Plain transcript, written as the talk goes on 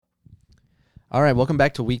All right, welcome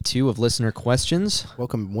back to week 2 of listener questions.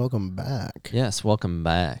 Welcome back. Yes, welcome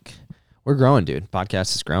back. We're growing, dude.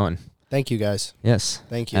 Podcast is growing. Thank you, guys. Yes.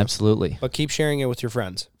 Thank you. Absolutely. But keep sharing it with your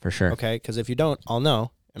friends. For sure. Okay? Because if you don't, I'll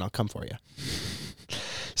know, and I'll come for you.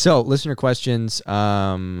 So, listener questions.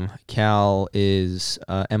 Cal is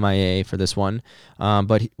MIA for this one,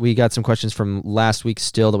 but we got some questions from last week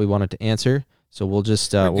still that we wanted to answer. So we'll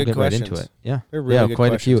just we'll get right into it. Yeah, They're really good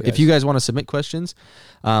quite a few. questions, If you guys want to submit questions,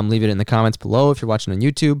 leave it in the comments below. If you're watching on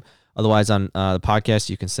YouTube, otherwise on the podcast,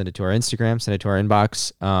 you can send it to our Instagram, send it to our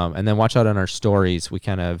inbox, and then watch out on our stories. We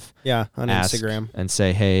kind of on ask Instagram and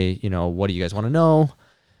say, hey, what do you guys want to know?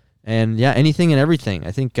 And yeah, anything and everything.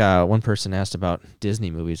 I think one person asked about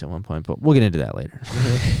Disney movies at one point, but we'll get into that later.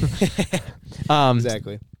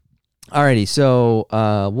 Exactly. Alrighty, so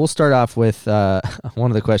we'll start off with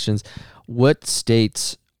one of the questions. What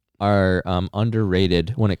states are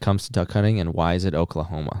underrated when it comes to duck hunting, and why is it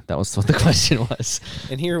Oklahoma? That was what the question was.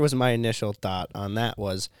 And here was my initial thought on that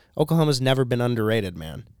was Oklahoma's never been underrated,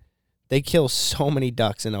 man. They kill so many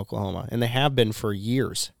ducks in Oklahoma, and they have been for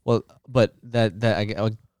years. Well, but that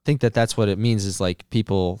I think that's what it means is like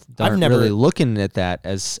people aren't really looking at that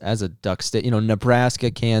as a duck state.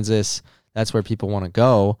 Nebraska, Kansas, that's where people want to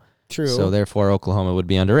go. True. So therefore Oklahoma would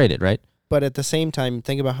be underrated, right? But at the same time,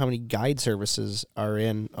 think about how many guide services are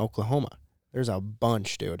in Oklahoma. There's a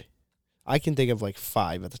bunch, dude. I can think of like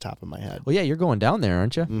 5 at the top of my head. Well, yeah, you're going down there,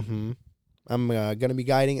 aren't you? Mm-hmm. I'm going to be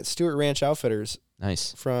guiding at Stewart Ranch Outfitters.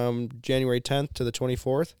 Nice. From January 10th to the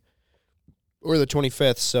 24th or the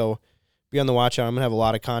 25th. So be on the watch out. I'm going to have a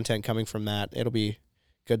lot of content coming from that. It'll be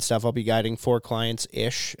good stuff. I'll be guiding 4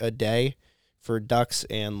 clients-ish a day for ducks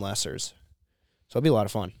and lessers. So it'll be a lot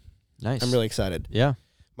of fun. Nice. I'm really excited. Yeah.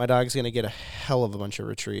 My dog's going to get a hell of a bunch of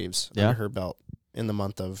retrieves under her belt in the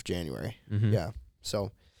month of January. Mm-hmm. Yeah.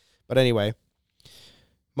 So, but anyway,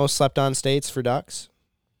 most slept on states for ducks.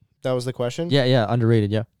 That was the question? Yeah,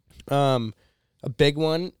 underrated, yeah. A big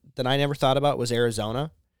one that I never thought about was Arizona.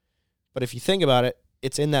 But if you think about it,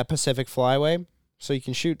 it's in that Pacific Flyway, so you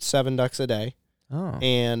can shoot 7 ducks a day. Oh.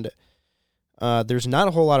 And there's not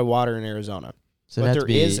a whole lot of water in Arizona. So but there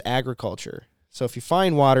is agriculture. So if you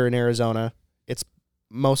find water in Arizona, it's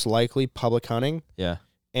most likely public hunting. Yeah.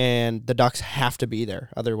 And the ducks have to be there.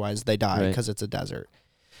 Otherwise, they die because it's a desert.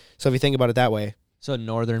 So if you think about it that way. So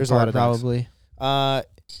northern there's part, a lot of probably.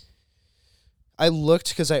 I looked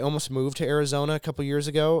because I almost moved to Arizona a couple years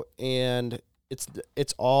ago, and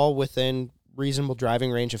it's all within reasonable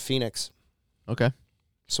driving range of Phoenix. Okay.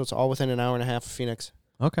 So it's all within an hour and a half of Phoenix.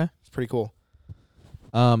 Okay. It's pretty cool.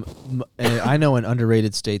 I know an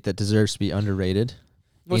underrated state that deserves to be underrated.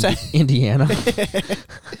 What's that? Indiana.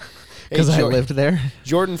 Because I lived there.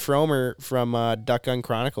 Jordan Fromer from Duck Gun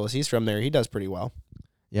Chronicles, he's from there. He does pretty well.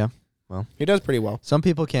 Yeah, well. He does pretty well. Some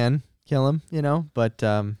people can kill him, but...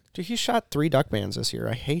 Dude, he shot 3 duck bands this year.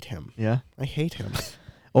 I hate him. Yeah? I hate him.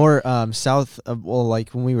 Or south of,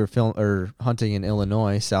 like when we were hunting in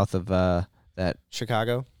Illinois, south of that...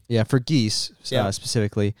 Chicago? Yeah, for geese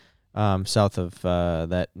specifically, south of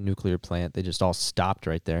that nuclear plant, they just all stopped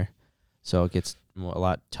right there. So it gets a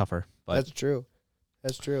lot tougher. But That's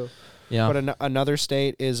true. Yeah. But another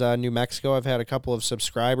state is New Mexico. I've had a couple of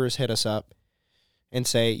subscribers hit us up and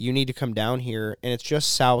say, you need to come down here. And it's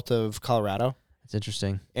just south of Colorado. It's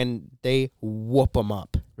interesting. And they whoop them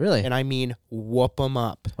up. Really? And I mean whoop them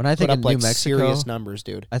up. When I think of New Mexico, serious numbers,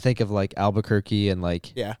 dude. I think of like Albuquerque and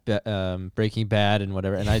like Breaking Bad and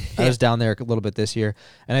whatever. And I was down there a little bit this year,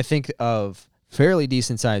 and I think of fairly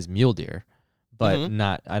decent sized mule deer, but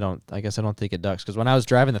not. I guess I don't think of ducks, because when I was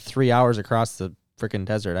driving the 3 hours across the freaking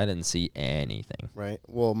desert, I didn't see anything. Right.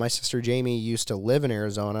 Well, my sister Jamie used to live in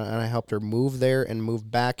Arizona, and I helped her move there and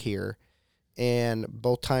move back here. And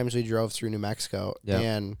both times we drove through New Mexico,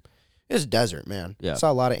 and it's desert, man. Yeah.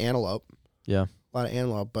 Saw a lot of antelope. Yeah. A lot of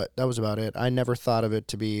antelope, but that was about it. I never thought of it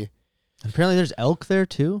to be... Apparently there's elk there,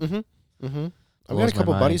 too? Mm-hmm. Mm-hmm. I've got a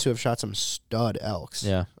couple buddies who have shot some stud elks.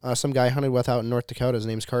 Yeah. Some guy I hunted with out in North Dakota, his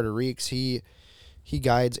name's Carter Reeks. He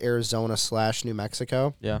guides Arizona / New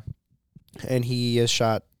Mexico. Yeah. And he has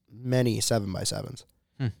shot many 7x7s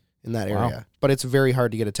in that area. Wow. But it's very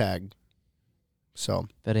hard to get a tag. So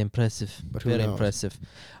very impressive. But very impressive.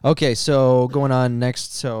 Okay, so going on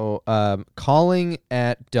next. So calling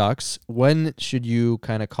at ducks. When should you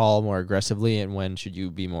kind of call more aggressively, and when should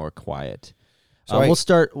you be more quiet? So we'll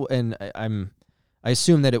start, and I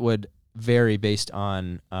assume that it would vary based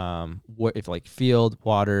on what, if like field,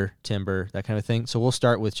 water, timber, that kind of thing. So we'll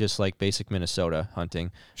start with just like basic Minnesota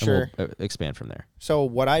hunting. Sure. And we'll expand from there. So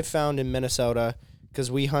what I've found in Minnesota,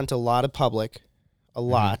 because we hunt a lot of public,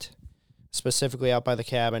 specifically out by the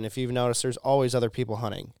cabin. If you've noticed, there's always other people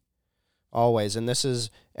hunting. Always. And this is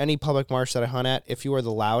any public marsh that I hunt at. If you are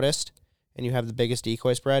the loudest and you have the biggest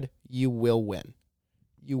decoy spread, you will win.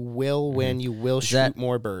 You will win. You will shoot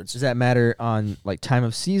more birds. Does that matter on like time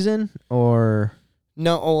of season or?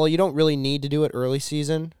 No, well, you don't really need to do it early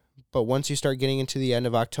season. But once you start getting into the end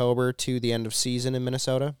of October to the end of season in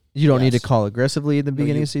Minnesota, you don't need to call aggressively at the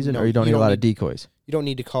beginning of season, or you don't need a lot of decoys. You don't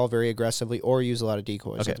need to call very aggressively or use a lot of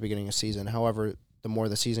decoys at the beginning of season. However, the more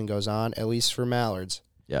the season goes on, at least for mallards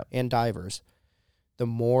and divers, the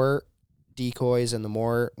more decoys and the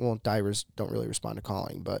more, well, divers don't really respond to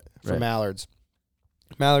calling, but for mallards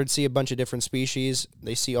see a bunch of different species.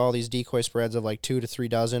 They see all these decoy spreads of like 2 to 3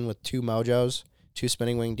 dozen with 2 mojos, 2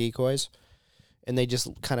 spinning wing decoys, and they just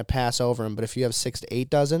kind of pass over them. But if you have 6 to 8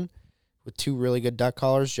 dozen with 2 really good duck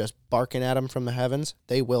callers just barking at them from the heavens,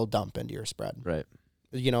 they will dump into your spread. Right.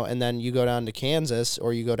 You know, and then you go down to Kansas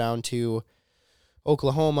or you go down to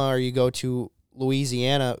Oklahoma or you go to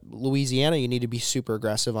Louisiana, you need to be super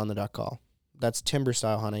aggressive on the duck call. That's timber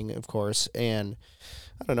style hunting, of course. And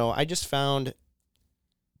I don't know, I just found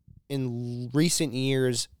in recent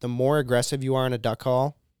years, the more aggressive you are on a duck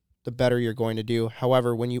call, the better you're going to do.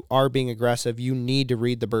 However, when you are being aggressive, you need to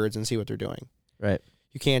read the birds and see what they're doing. Right.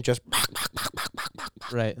 You can't just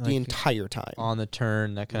the entire time. On the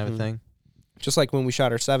turn, that kind of a thing. Just like when we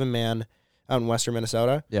shot our 7-man out in western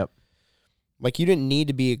Minnesota. Yep. Like, you didn't need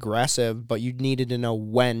to be aggressive, but you needed to know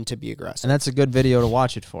when to be aggressive. And that's a good video to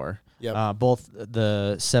watch it for. Yep. Both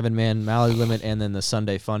the 7-man mallard limit and then the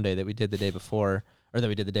Sunday Fun Day that we did the day before, or that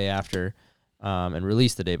we did the day after, and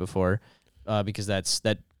released the day before, because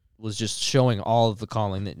that was just showing all of the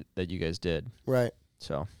calling that you guys did. Right.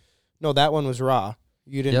 So. No, that one was raw.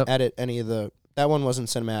 You didn't edit any of the... That one wasn't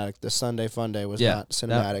cinematic. The Sunday Fun Day was not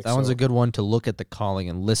cinematic. That one's a good one to look at the calling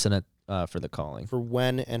and listen for the calling. For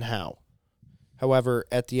when and how. However,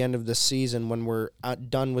 at the end of the season, when we're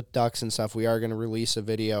done with ducks and stuff, we are going to release a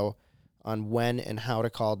video on when and how to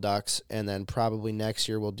call ducks, and then probably next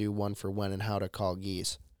year we'll do one for when and how to call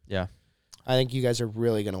geese. Yeah. I think you guys are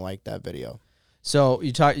really going to like that video. So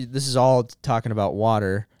this is all talking about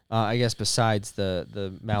water. I guess besides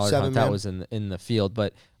the mallard hunt that was in the field,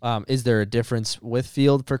 but is there a difference with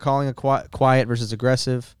field for calling a quiet versus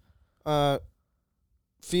aggressive?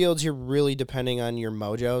 Fields, you're really depending on your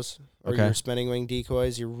mojos or your spinning wing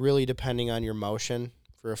decoys. You're really depending on your motion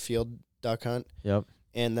for a field duck hunt. Yep.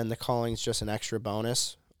 And then the calling's just an extra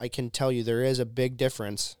bonus. I can tell you there is a big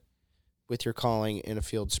difference with your calling in a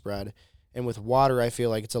field spread. And with water, I feel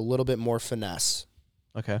like it's a little bit more finesse.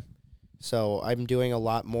 Okay. So I'm doing a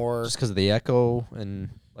lot more. Just because of the echo and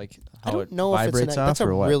like how it vibrates off, that's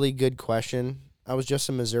or what? That's a really good question. I was just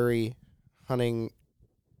in Missouri hunting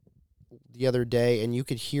the other day, and you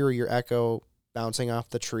could hear your echo bouncing off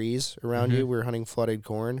the trees around you. We were hunting flooded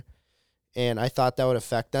corn, and I thought that would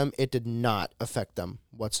affect them. It did not affect them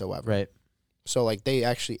whatsoever. Right. So, like, they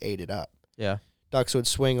actually ate it up. Yeah. Ducks would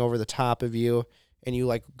swing over the top of you, and you,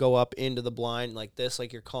 like, go up into the blind like this,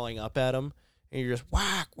 like you're calling up at them, and you're just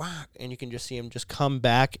whack, whack, and you can just see them just come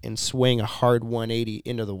back and swing a hard 180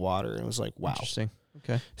 into the water. And it was like, wow. Interesting.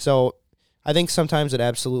 Okay. So I think sometimes it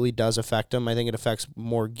absolutely does affect them. I think it affects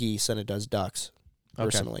more geese than it does ducks,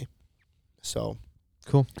 personally. Okay. So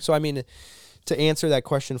cool. So, I mean, to answer that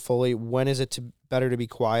question fully, when is it better to be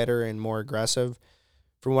quieter and more aggressive?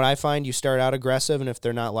 From what I find, you start out aggressive, and if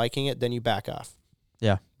they're not liking it, then you back off.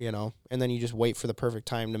 Yeah. You know, and then you just wait for the perfect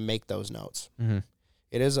time to make those notes. Mm-hmm.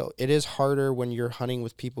 It is harder when you're hunting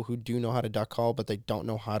with people who do know how to duck call, but they don't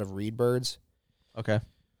know how to read birds. Okay.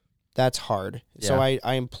 That's hard. Yeah. So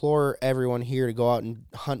I implore everyone here to go out and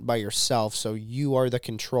hunt by yourself, so you are the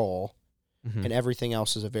control, and everything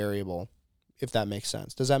else is a variable, if that makes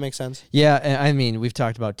sense. Does that make sense? Yeah, and I mean, we've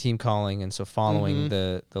talked about team calling, and so following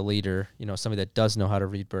the leader, you know, somebody that does know how to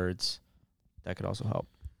read birds, that could also help.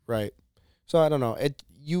 Right. So I don't know.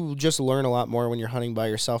 You just learn a lot more when you're hunting by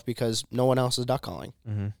yourself because no one else is duck calling.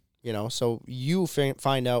 Mm-hmm. You know, so you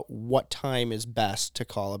find out what time is best to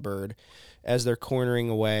call a bird as they're quartering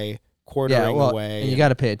away. And you got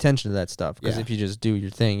to pay attention to that stuff, because if you just do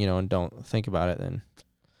your thing, you know, and don't think about it, then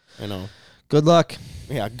I know. Good luck.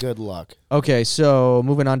 Yeah, good luck. Okay, so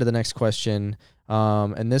moving on to the next question,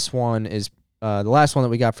 and this one is the last one that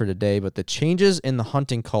we got for today, but the changes in the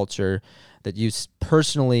hunting culture that you've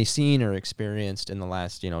personally seen or experienced in the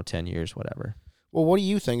last, 10 years, whatever. Well, what do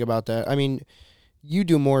you think about that? I mean, you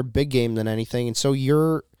do more big game than anything, and so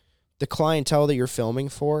the clientele that you're filming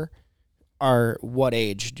for are what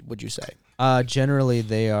age, would you say? Generally,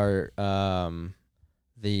 they are I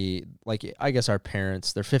guess our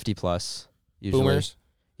parents. They're 50 plus usually. Boomers?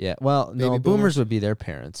 Yeah. Well, no, boomers would be their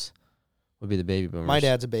parents. Would be the baby boomers. My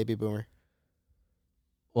dad's a baby boomer.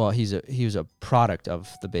 Well, he was a product of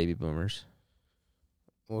the baby boomers.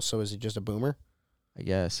 Well, so is he just a boomer? I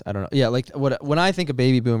guess. I don't know. Yeah, like when I think of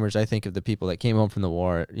baby boomers, I think of the people that came home from the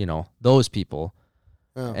war, those people.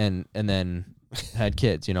 Oh. And then had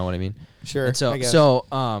kids, you know what I mean? Sure. And I guess.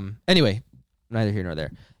 Anyway, neither here nor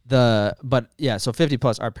there. So 50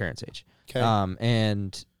 plus our parents' age. Okay.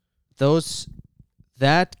 And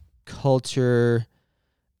that culture,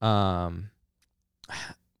 I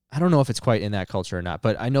don't know if it's quite in that culture or not,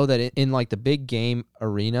 but I know that in like the big game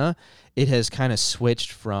arena, it has kind of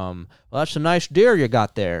switched from, well, that's a nice deer you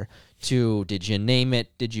got there, to did you name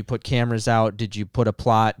it? Did you put cameras out? Did you put a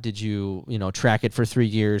plot? Did you, track it for 3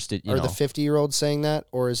 years? Are the 50-year-olds saying that,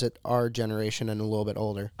 or is it our generation and a little bit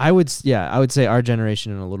older? I would say our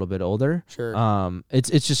generation and a little bit older. Sure.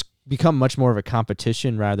 It's just become much more of a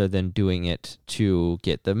competition rather than doing it to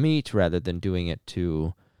get the meat, rather than doing it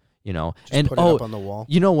to, just put it up on the wall.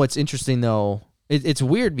 You know what's interesting though? It's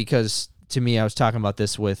weird because to me, I was talking about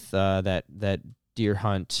this with that deer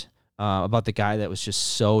hunt about the guy that was just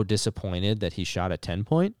so disappointed that he shot a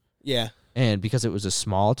 10-point. Yeah. And because it was a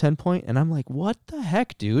small 10-point, and I'm like, what the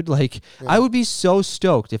heck, dude? Like, yeah. I would be so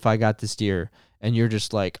stoked if I got this deer, and you're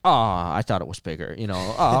just like, I thought it was bigger, and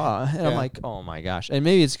yeah. I'm like, oh my gosh. And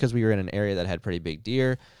maybe it's because we were in an area that had pretty big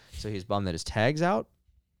deer, so he's bummed that his tag's out.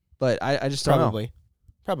 But I just don't know.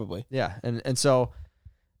 Probably. Yeah, and so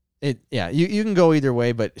you can go either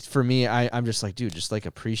way, but for me, I'm just like, dude, just like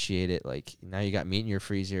appreciate it. Like, now you got meat in your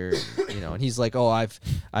freezer, and he's like, oh, I've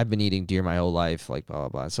been eating deer my whole life, like blah blah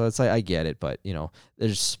blah. So it's like, I get it, but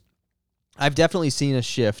I've definitely seen a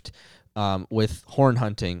shift with horn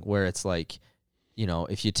hunting where it's like,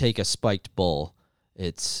 if you take a spiked bull,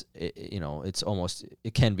 it's almost,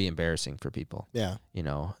 it can be embarrassing for people. Yeah.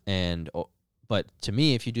 But to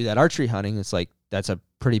me, if you do that archery hunting, it's like, that's a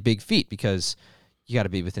pretty big feat because you got to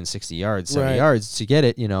be within 60 yards, 70 yards to get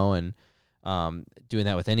it, and doing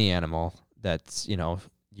that with any animal that's,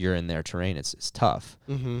 you're in their terrain, it's tough.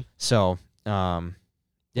 Mm-hmm. So,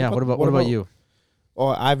 what about you?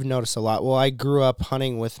 Well, I've noticed a lot. Well, I grew up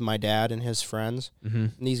hunting with my dad and his friends, mm-hmm.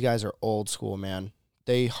 and these guys are old school, man.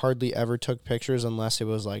 They hardly ever took pictures unless it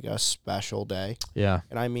was like a special day. Yeah.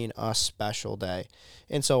 And I mean a special day.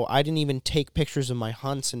 And so I didn't even take pictures of my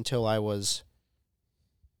hunts until I was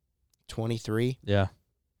 23. Yeah.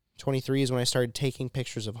 23 is when I started taking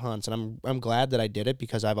pictures of hunts, and I'm glad that I did it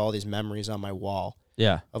because I have all these memories on my wall.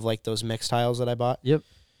 Yeah. Of like those mixed tiles that I bought. Yep.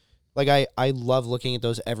 Like I love looking at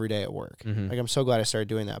those every day at work. Mm-hmm. Like I'm so glad I started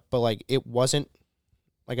doing that. But like it wasn't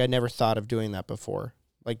like I never thought of doing that before.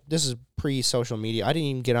 Like this is pre-social media. I didn't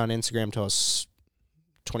even get on Instagram until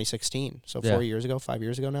 2016. So 4 years ago, 5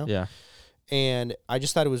 years ago now. Yeah. And I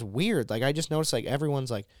just thought it was weird. Like I just noticed like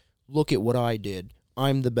everyone's like, look at what I did.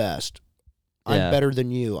 I'm the best. I'm better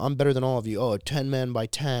than you. I'm better than all of you. Oh, 10 man by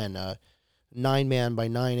 10, 9 man by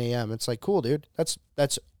 9 a.m. It's like, cool, dude.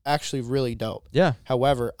 That's actually really dope. Yeah.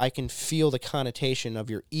 However, I can feel the connotation of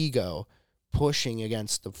your ego pushing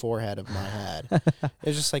against the forehead of my head.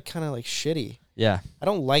 It's just like kind of like shitty. Yeah. I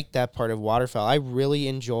don't like that part of waterfowl. I really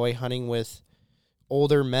enjoy hunting with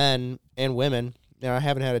older men and women. Now, I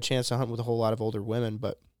haven't had a chance to hunt with a whole lot of older women,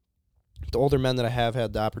 but the older men that I have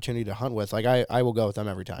had the opportunity to hunt with, like I will go with them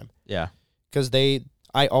every time. Yeah. Because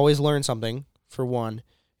I always learn something, for one,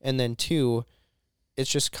 and then two, it's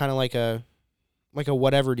just kind of like a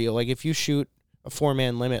whatever deal. Like if you shoot a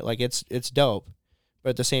 4-man limit, like it's dope, but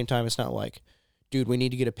at the same time, it's not like, dude, we need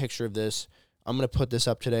to get a picture of this. I'm gonna put this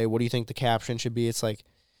up today. What do you think the caption should be? It's like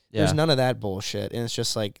there's none of that bullshit, and it's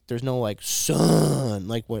just like there's no like son,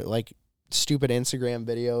 like what, like stupid Instagram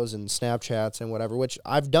videos and Snapchats and whatever, which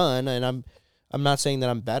I've done, and I'm not saying that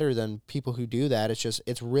I'm better than people who do that. It's just,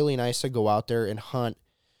 it's really nice to go out there and hunt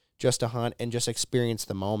just to hunt and just experience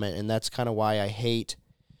the moment. And that's kind of why I hate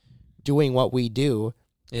doing what we do,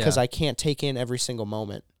 because I can't take in every single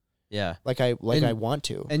moment. Yeah. I want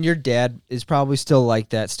to. And your dad is probably still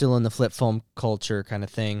like that, still in the flip phone culture kind of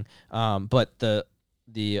thing. But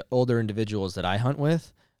the older individuals that I hunt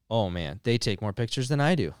with, oh man, they take more pictures than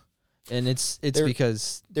I do. And it's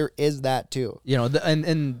because there is that too.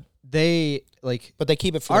 And they like, but they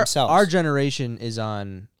keep it for themselves. Our generation is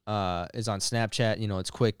on Snapchat.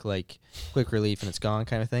 It's quick relief and it's gone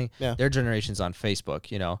kind of thing. Yeah. Their generation's on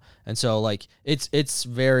Facebook. And so like it's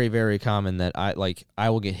very, very common that I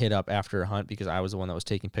will get hit up after a hunt because I was the one that was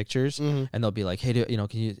taking pictures, mm-hmm. and they'll be like, hey, can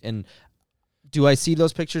you? And do I see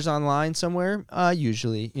those pictures online somewhere?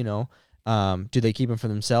 Usually, do they keep them for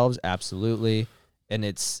themselves? Absolutely. And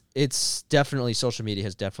it's definitely, social media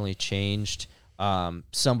has definitely changed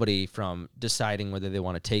somebody from deciding whether they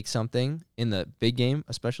want to take something in the big game,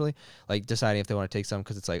 especially like deciding if they want to take something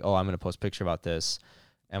because it's like, oh, I'm going to post a picture about this,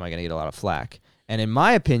 am I going to get a lot of flack? And in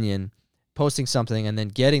my opinion, posting something and then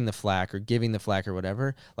getting the flack or giving the flack or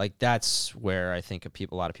whatever, like that's where I think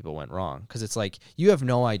a lot of people went wrong. Because it's like you have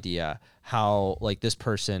no idea how like this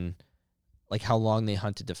person, like how long they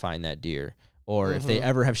hunted to find that deer, or if they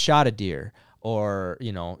ever have shot a deer, or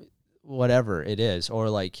whatever it is, or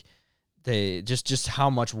like they just how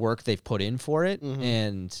much work they've put in for it,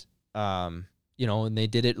 and and they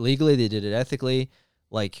did it legally, they did it ethically.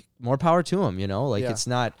 Like, more power to them, Like, it's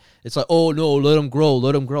like, oh, no, let them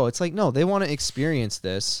grow. It's like, no, they want to experience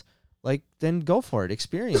this. Like, then go for it.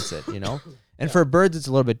 Experience it, And for birds, it's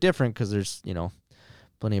a little bit different because there's,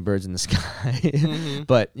 plenty of birds in the sky.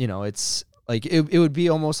 But, it's like, it would be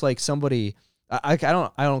almost like somebody, I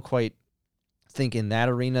don't quite think in that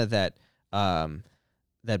arena that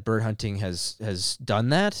that bird hunting has done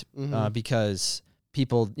that because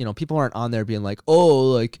people aren't on there being like,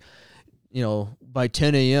 oh, like, by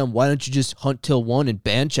 10 a.m., why don't you just hunt till 1 and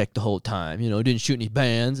band check the whole time? Didn't shoot any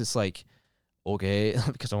bands. It's like, okay,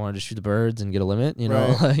 because I wanted to shoot the birds and get a limit,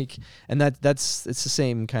 Right. like, and it's the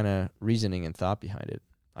same kind of reasoning and thought behind it,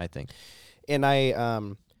 I think. And I,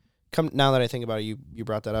 now that I think about it, you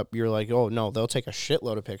brought that up. You're like, oh no, they'll take a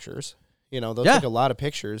shitload of pictures. They'll take a lot of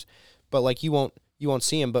pictures, but like you won't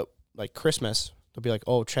see them. But like Christmas, they'll be like,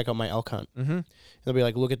 oh, check out my elk hunt. And they'll be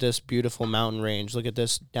like, look at this beautiful mountain range. Look at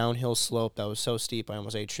this downhill slope that was so steep I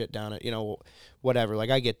almost ate shit down it. Whatever.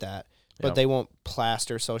 Like, I get that. But they won't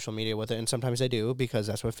plaster social media with it. And sometimes they do, because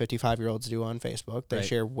that's what 55-year-olds do on Facebook. They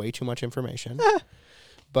share way too much information.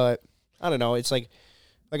 But I don't know. It's like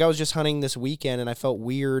I was just hunting this weekend and I felt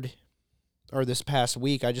weird, or this past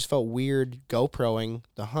week, I just felt weird GoProing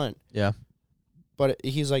the hunt. Yeah. But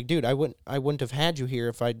he's like, dude, I wouldn't have had you here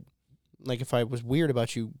if I was weird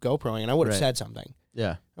about you GoProing, and I would have said something.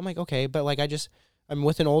 Yeah. I'm like, okay, but like I'm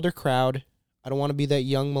with an older crowd. I don't want to be that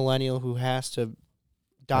young millennial who has to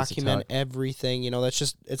document everything.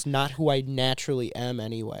 It's not who I naturally am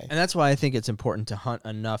anyway. And that's why I think it's important to hunt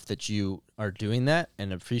enough that you are doing that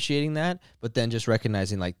and appreciating that, but then just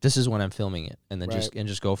recognizing like, this is when I'm filming it, and then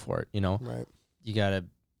just go for it. Right. You gotta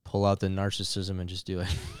pull out the narcissism and just do it.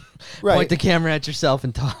 Right. Point the camera at yourself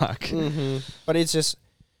and talk. But it's just,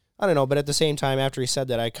 I don't know, but at the same time, after he said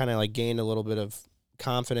that, I kind of like gained a little bit of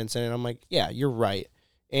confidence in it. I'm like, yeah, you're right.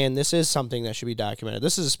 And this is something that should be documented.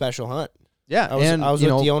 This is a special hunt. Yeah. I was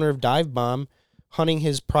with the owner of Dive Bomb, hunting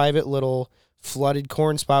his private little flooded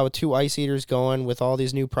corn spot with 2 ice eaters going, with all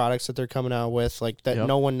these new products that they're coming out with, like that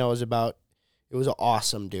no one knows about. It was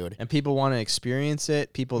awesome, dude. And people want to experience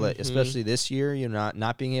it. People that, especially this year,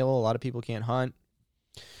 not being able, a lot of people can't hunt.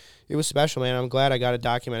 It was special, man. I'm glad I got it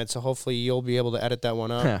documented, so hopefully you'll be able to edit that one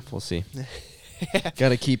up. Yeah, we'll see. Got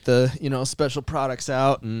to keep the, special products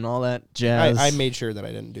out and all that jazz. I made sure that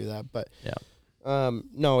I didn't do that, but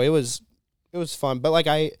no, it was fun. But like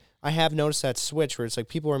I have noticed that switch where it's like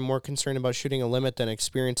people are more concerned about shooting a limit than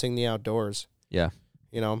experiencing the outdoors. Yeah.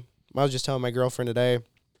 I was just telling my girlfriend today,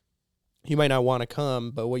 you might not want to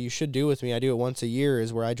come, but what you should do with me, I do it once a year,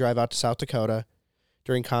 is where I drive out to South Dakota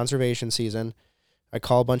during conservation season. I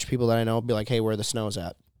call a bunch of people that I know, be like, hey, where the snow's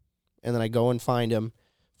at? And then I go and find them,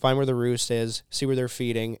 find where the roost is, see where they're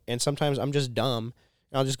feeding. And sometimes I'm just dumb,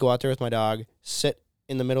 and I'll just go out there with my dog, sit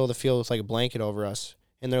in the middle of the field with like a blanket over us,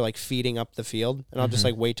 and they're like feeding up the field. And I'll just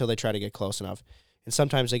like wait till they try to get close enough. And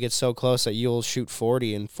sometimes they get so close that you'll shoot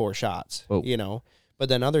 40 in 4 shots, But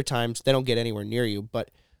then other times they don't get anywhere near you.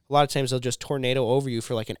 But a lot of times they'll just tornado over you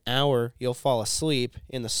for like an hour. You'll fall asleep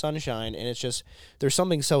in the sunshine. And it's just, there's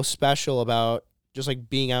something so special about just like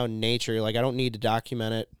being out in nature. Like, I don't need to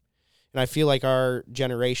document it. And I feel like our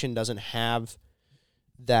generation doesn't have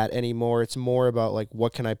that anymore. It's more about like,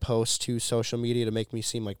 what can I post to social media to make me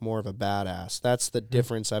seem like more of a badass? That's the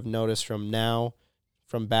difference I've noticed from now,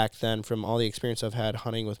 from back then, from all the experience I've had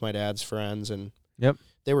hunting with my dad's friends. And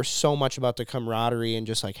they were so much about the camaraderie and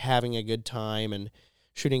just like having a good time and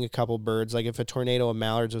shooting a couple birds. Like if a tornado of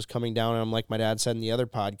mallards was coming down, and I'm like my dad said in the other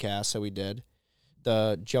podcast that we did,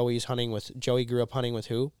 Joey grew up hunting with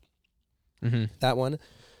who? That one.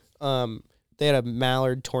 They had a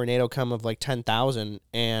mallard tornado come of like 10,000,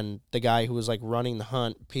 and the guy who was like running the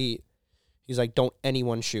hunt, Pete, he's like, don't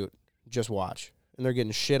anyone shoot, just watch. And they're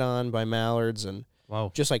getting shit on by mallards, and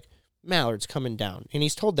just like mallards coming down. And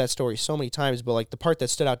he's told that story so many times, but like the part that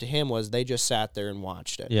stood out to him was they just sat there and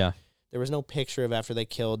watched it. Yeah. There was no picture of after they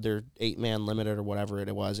killed their 8-man limited or whatever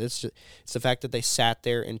it was. It's the fact that they sat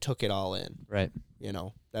there and took it all in. Right.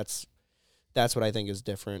 That's what I think is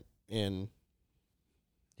different.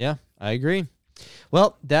 Yeah, I agree.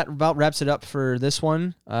 Well, that about wraps it up for this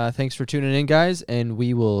one. Thanks for tuning in, guys, and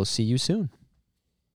we will see you soon.